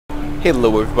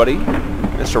Hello everybody,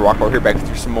 Mr. Walker here back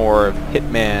through some more of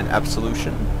Hitman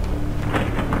Absolution.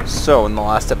 So in the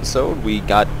last episode we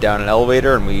got down an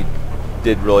elevator and we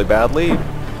did really badly.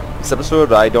 This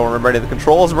episode I don't remember any of the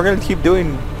controls and we're going to keep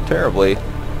doing terribly.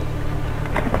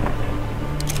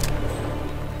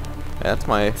 That's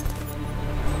my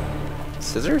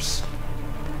scissors?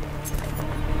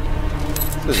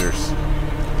 Scissors.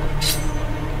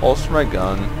 Holster my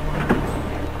gun.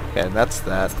 Okay, that's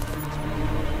that.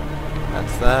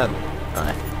 That's that.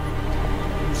 Alright.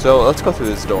 So let's go through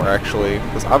this door actually,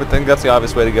 because I would think that's the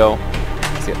obvious way to go.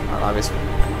 See, not obvious.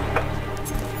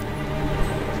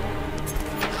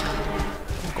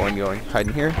 Going, hide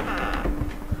in here.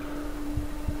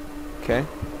 Okay.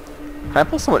 Can I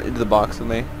pull someone into the box with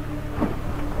me?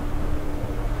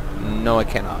 No, I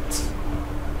cannot.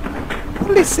 How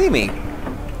did he see me?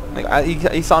 Like,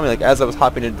 he saw me like as I was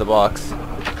hopping into the box.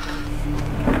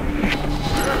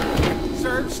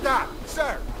 Sir, stop,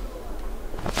 sir.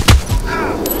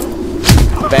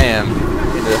 Bam.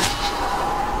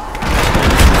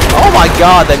 Oh my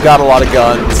god, they've got a lot of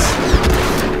guns.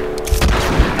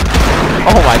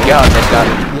 Oh my god, they've got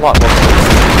a lot more guns.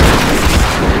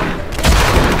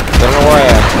 Don't know where I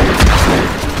am.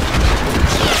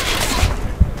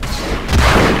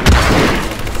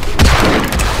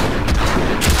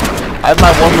 I have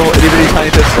my one little itty bitty tiny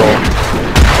pistol.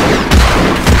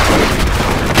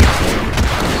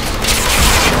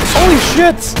 Holy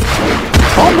shit!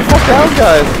 Calm the fuck down,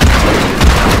 guys!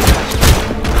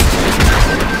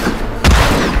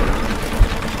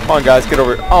 Come on, guys, get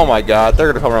over here. Oh my god, they're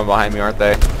gonna come around behind me, aren't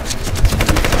they?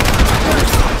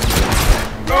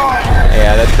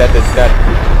 Yeah,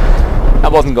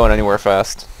 that wasn't going anywhere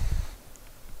fast.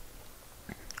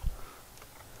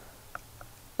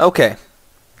 Okay.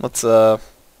 Let's try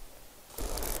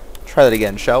that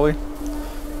again, shall we?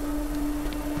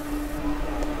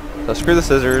 So screw the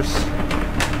scissors.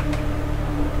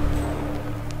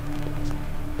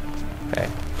 Okay.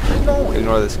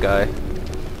 Ignore this guy.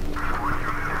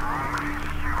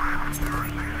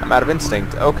 I'm out of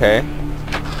instinct. Okay.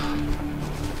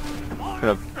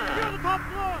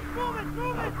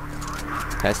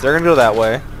 Okay, so they're gonna go that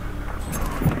way.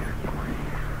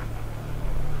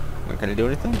 Can I do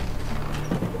anything?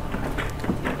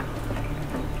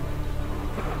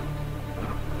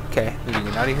 Okay, we can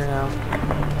get out of here now.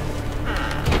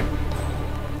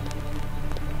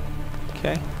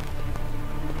 Okay.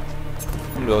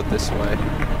 I'm gonna go this way.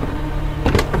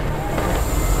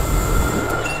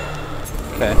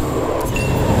 Okay.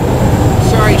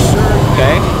 Sorry, sir.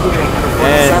 Okay.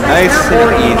 And nice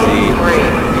and easy.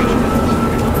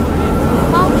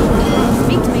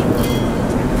 Speak to me.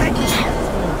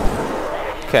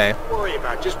 Okay.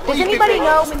 Does anybody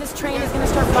know when this train is going to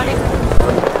start running?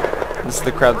 This is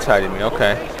the crowd that's hiding me.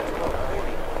 Okay.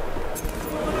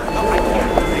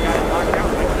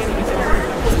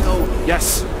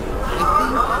 Yes.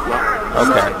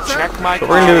 Okay. Check my So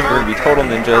what we're gonna do is we're gonna be total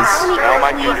ninjas.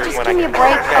 Just give me a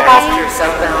break. Okay.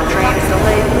 Southbound train is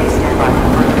delayed. Please stand by for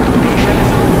further information.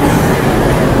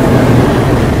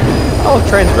 Oh, the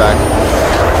train's back.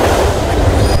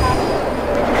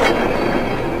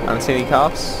 I don't see any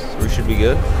cops, so we should be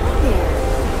good.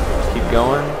 Just keep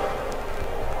going.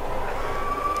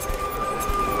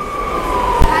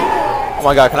 Oh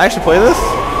my god, can I actually play this?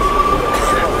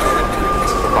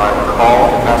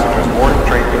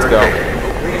 Let's go.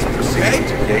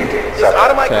 It's out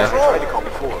of my control.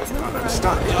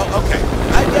 Stop. Oh, okay.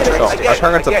 I get it. So, our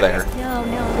target's up there. No,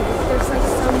 there's like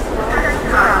some...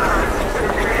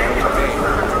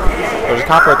 There's a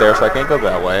cop right there, so I can't go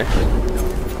that way.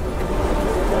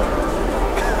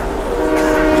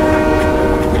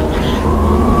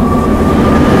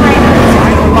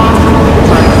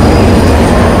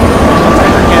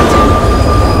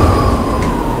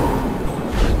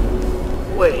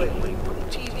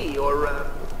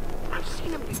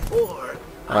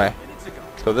 Alright,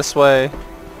 let's go this way.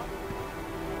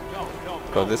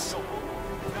 Go this.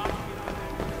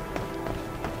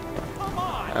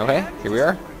 Okay, here we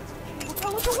are.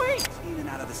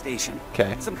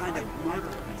 Okay.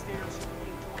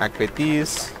 Activate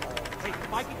these.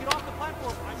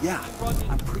 Yeah,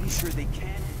 I'm pretty sure they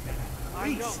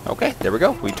can. Okay, there we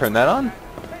go. We turn that on.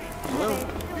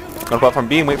 Go to platform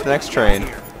B and wait for the next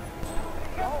train.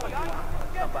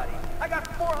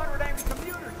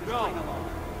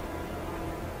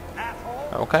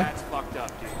 Okay.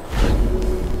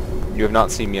 You have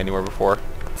not seen me anywhere before.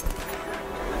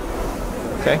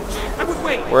 Okay.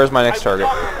 Where's my next target?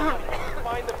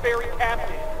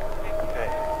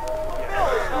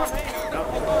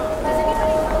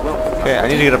 Okay, I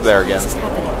need to get up there again.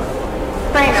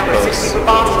 Train number 60 for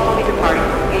Boston will be departing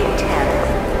from gate 10.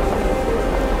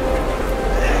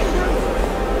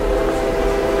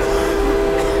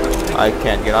 I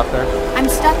can't get off there? I'm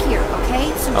stuck here,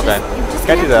 okay? So Okay. you just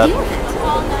Can't do have that. to deal with it.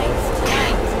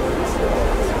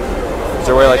 Is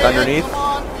there a way like underneath? Come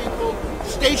on, people.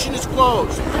 Station is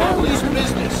closed. Police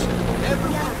business.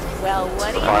 Well,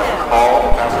 what do you know? All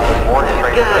passengers board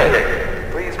train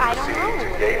station. Please I don't proceed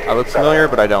know. to gate I look familiar,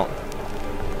 but I don't.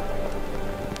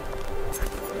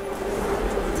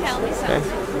 Tell me Okay. something.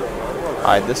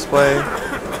 Hide this way.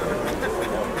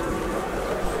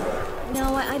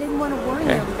 No, I didn't want to warn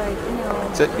Okay. him, but, you know...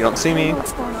 That's it. You don't see I don't me. know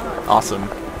what's going on. Awesome.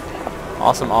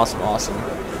 Awesome, awesome, awesome.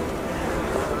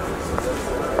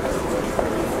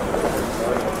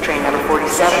 Train number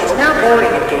 47 is now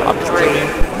boarding at gate Opposite 3. to me.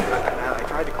 I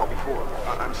tried to call before.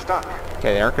 I'm stuck.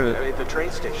 Okay, they aren't gonna... At the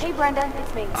train station. Hey, Brenda,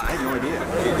 it's me. I had no idea.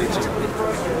 It's just... Yeah,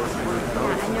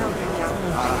 I know.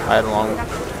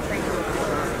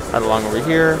 Hide along over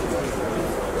here.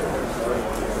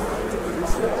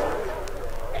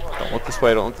 Don't look this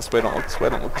way, don't look this way, don't look this way,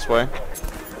 don't look this way.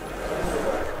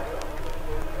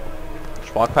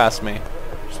 Just walk past me.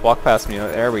 Just walk past me.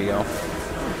 There we go.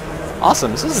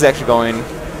 Awesome. This is actually going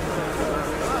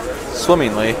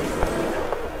swimmingly.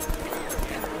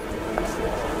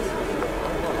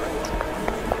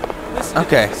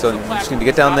 Okay, so I'm just gonna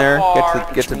get down there,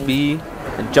 get to B,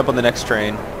 and jump on the next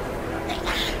train.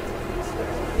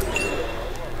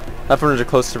 Platforms are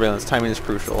close to surveillance. Timing is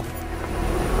crucial.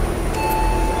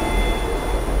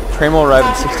 Train will arrive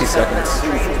in 60 seconds.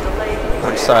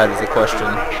 Which side is the question?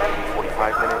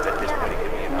 45 minutes at this point. It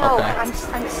could be an No, Okay. I'm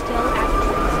still at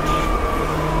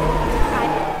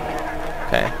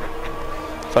the Okay.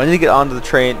 So I need to get onto the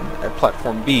train at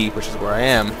platform B, which is where I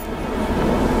am.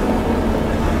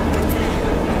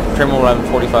 Train will arrive in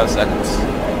 45 seconds.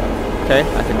 Okay,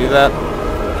 I can do that.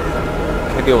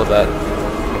 I can deal with that.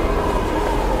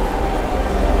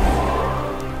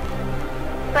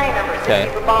 Train number 60 Okay.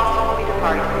 for Boston will be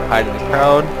departing. Hide in the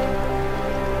crowd.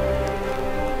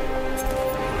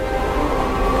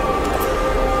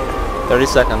 "30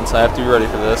 seconds. I have to be ready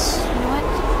for this. You know what?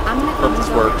 I'm gonna Hope this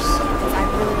works. Because I'd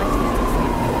really like to get this.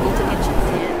 I need to get you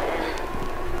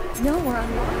in. No, we're on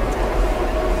the...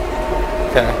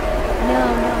 Okay. No,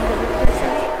 there's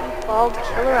a bald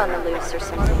killer on the loose or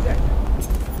something. Yeah.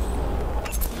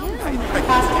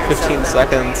 15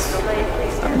 seconds.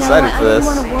 I'm No, excited for I this.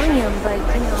 didn't want to warn him, but,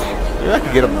 you know... Maybe I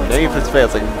could get him. Maybe if it's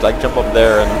fast, like jump up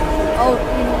there and... Oh,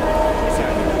 you know...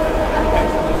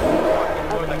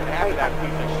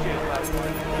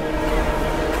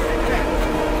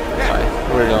 Alright,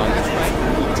 where are we going?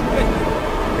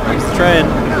 Here's the train.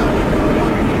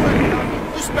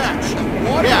 Dispatch.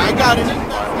 Yeah, I got it.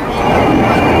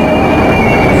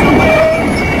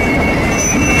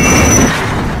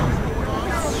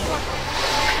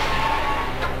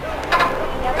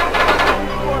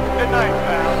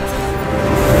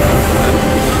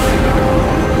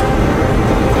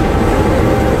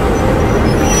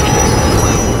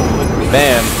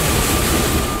 Bam.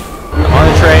 I'm on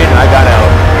the train, I got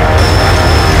out.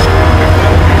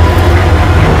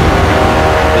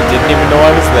 They didn't even know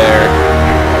I was there.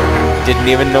 Didn't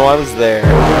even know I was there.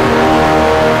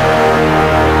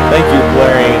 Thank you,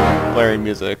 blaring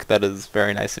music. That is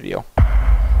very nice of you.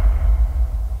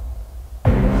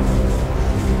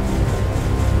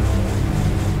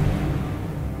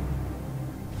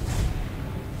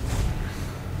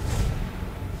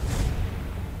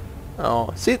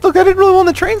 Oh, see, look, I didn't really want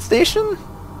the train station.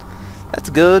 That's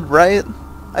good, right?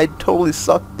 I totally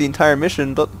sucked the entire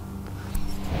mission, but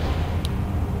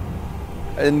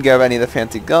I didn't grab any of the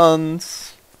fancy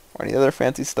guns or any other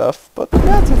fancy stuff, but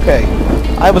that's okay.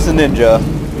 I was a ninja,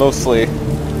 mostly.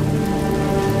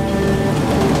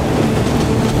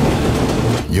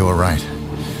 You were right.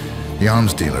 The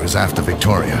arms dealer is after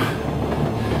Victoria.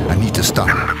 I need to stop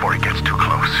him before he gets too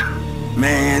close.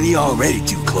 Man, he already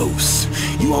too close.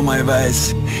 You want my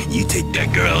advice? You take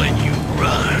that girl and you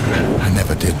run. I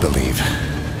never did believe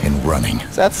in running.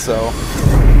 Is that so?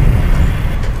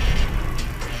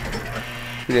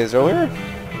 2 days earlier?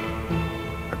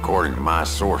 According to my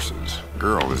sources,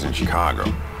 girl is in Chicago.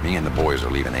 Me and the boys are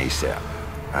leaving ASAP.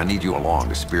 I need you along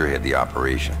to spearhead the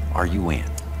operation. Are you in?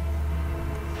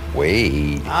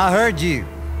 Wait. I heard you.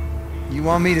 You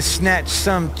want me to snatch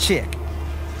some chick?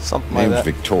 Something like Name's that.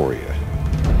 Victoria.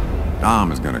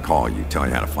 Dom is gonna call you, tell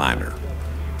you how to find her.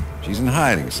 She's in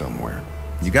hiding somewhere.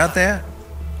 You got that?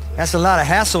 That's a lot of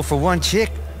hassle for one chick.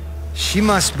 She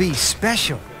must be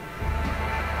special.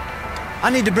 I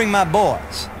need to bring my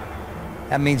boys.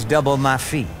 That means double my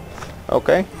fee.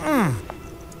 Okay.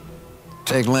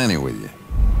 Take Lenny with you.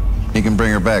 He can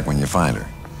bring her back when you find her.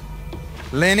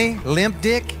 Lenny, limp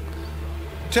dick,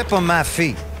 triple my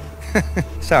fee.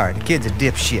 Sorry, the kid's a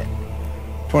dipshit.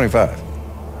 25.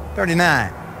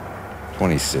 39.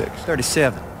 26.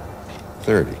 37.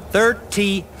 30.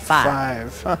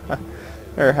 35. 5.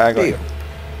 They're haggling. Deal.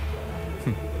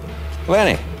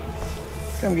 Lenny,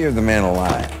 come give the man a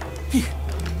line.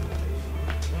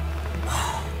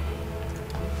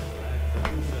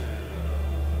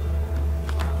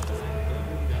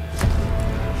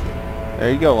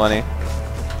 There you go, Lenny.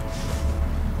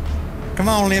 Come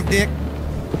on, Limp Dick.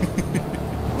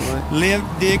 Limp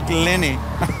Dick Lenny.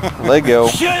 Lego.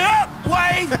 Shut up,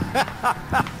 Wade!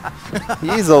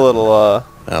 He's a little,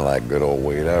 I like good old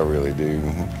Wade, I really do.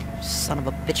 Son of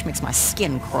a bitch makes my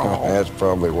skin crawl. That's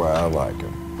probably why I like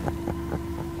him.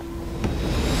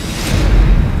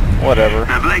 whatever.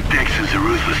 Now, Blake Dexter's a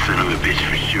ruthless son of a bitch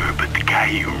for sure, but the guy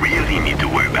you really need to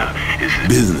worry about is his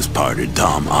business partner,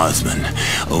 Tom Osmond,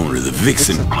 owner of the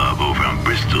Vixen Club over on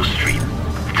Bristol Street.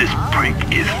 This prick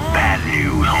is bad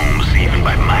news, Holmes, even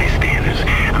by my standards.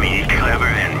 I mean, he's clever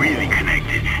and really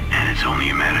connected, and it's only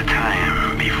a matter of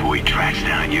time before he tracks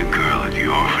down your girl at the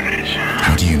orphanage.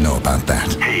 How do you know about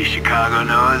that? Hey, Chicago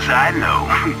knows, I know.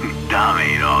 Dom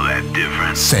ain't all that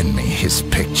different. Send me his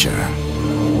picture.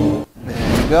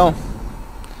 There you go.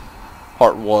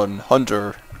 Part 1,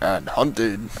 Hunter and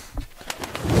Hunted.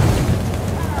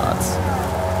 Nuts.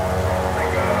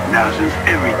 Now, since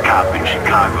every cop in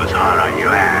Chicago is hot on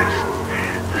your ass,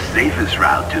 the safest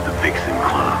route to the Vixen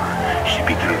Club should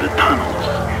be through the tunnels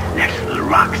next to the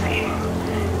Roxy.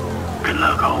 Good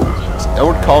luck, Holmes.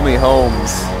 Don't call me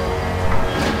Holmes.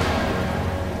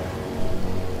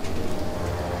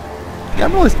 Yeah,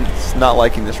 I'm really not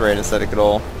liking this raid aesthetic at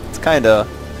all. It's kinda...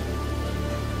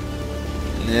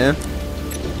 yeah.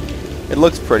 It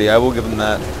looks pretty, I will give them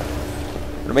that.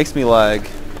 But it makes me lag.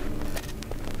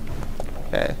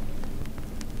 Okay.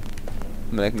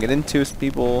 I mean, I can get into some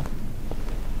people.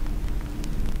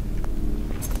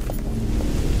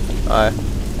 Alright.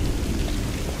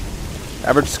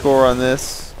 Average score on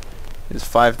this is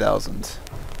 5,000.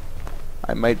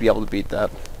 I might be able to beat that.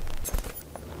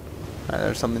 Alright,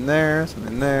 there's something there,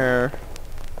 something there.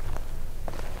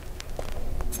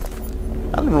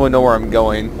 I don't really know where I'm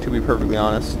going, to be perfectly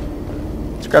honest.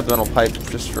 Let's grab the metal pipe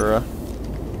just for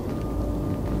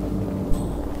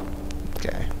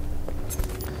okay.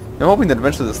 I'm hoping that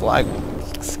eventually this lag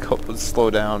would slow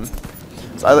down.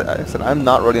 So like I said, I'm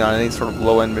not running on any sort of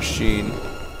low-end machine.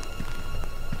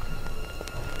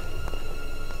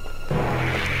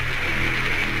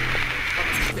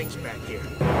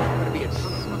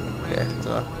 Okay,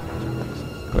 so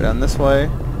go down this way.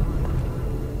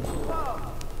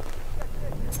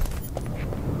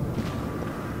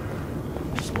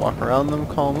 Just walk around them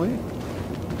calmly.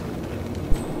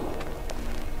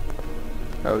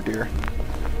 Oh dear.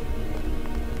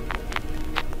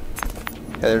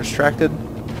 Okay, they're distracted.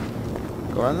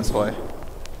 Go around this way.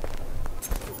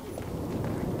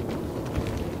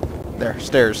 There,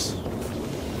 stairs.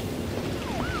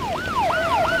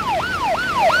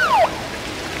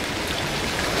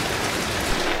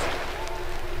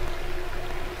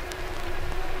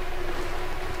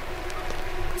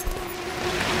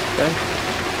 Okay.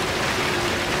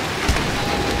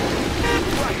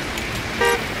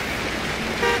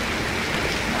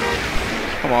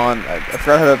 Come on, I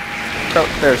forgot how to... Oh,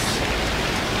 there's...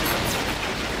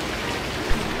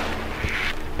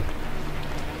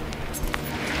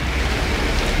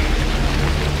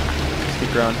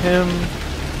 Sneak around him.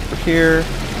 Over here.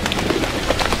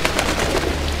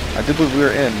 I do believe we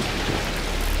were in.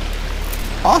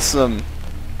 Awesome!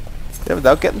 Yeah,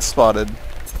 without getting spotted.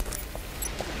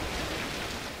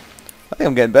 I think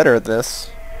I'm getting better at this.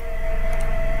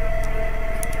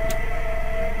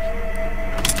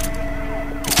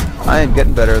 I am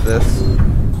getting better at this.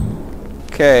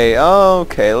 Okay,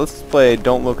 okay, let's play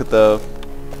Don't Look at the...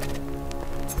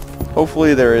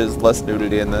 Hopefully there is less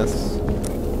nudity in this.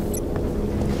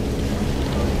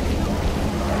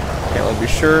 Okay, let's be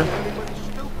sure. Everybody's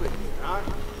stupid, huh?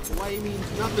 Hawaii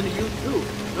means nothing to you too,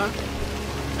 huh?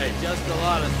 Hey, just a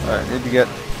lot of... Alright, need to get...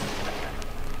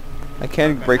 I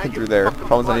can't break it through there.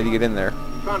 Problem is I need to get in there.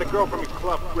 Found a girl from your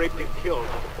club raped and killed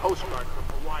with a postcard from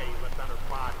Hawaii left on her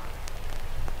body.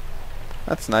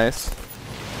 That's nice.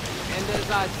 And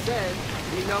as I said,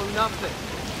 we know nothing.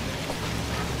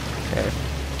 Okay.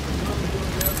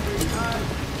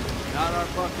 Not our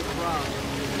fucking problem.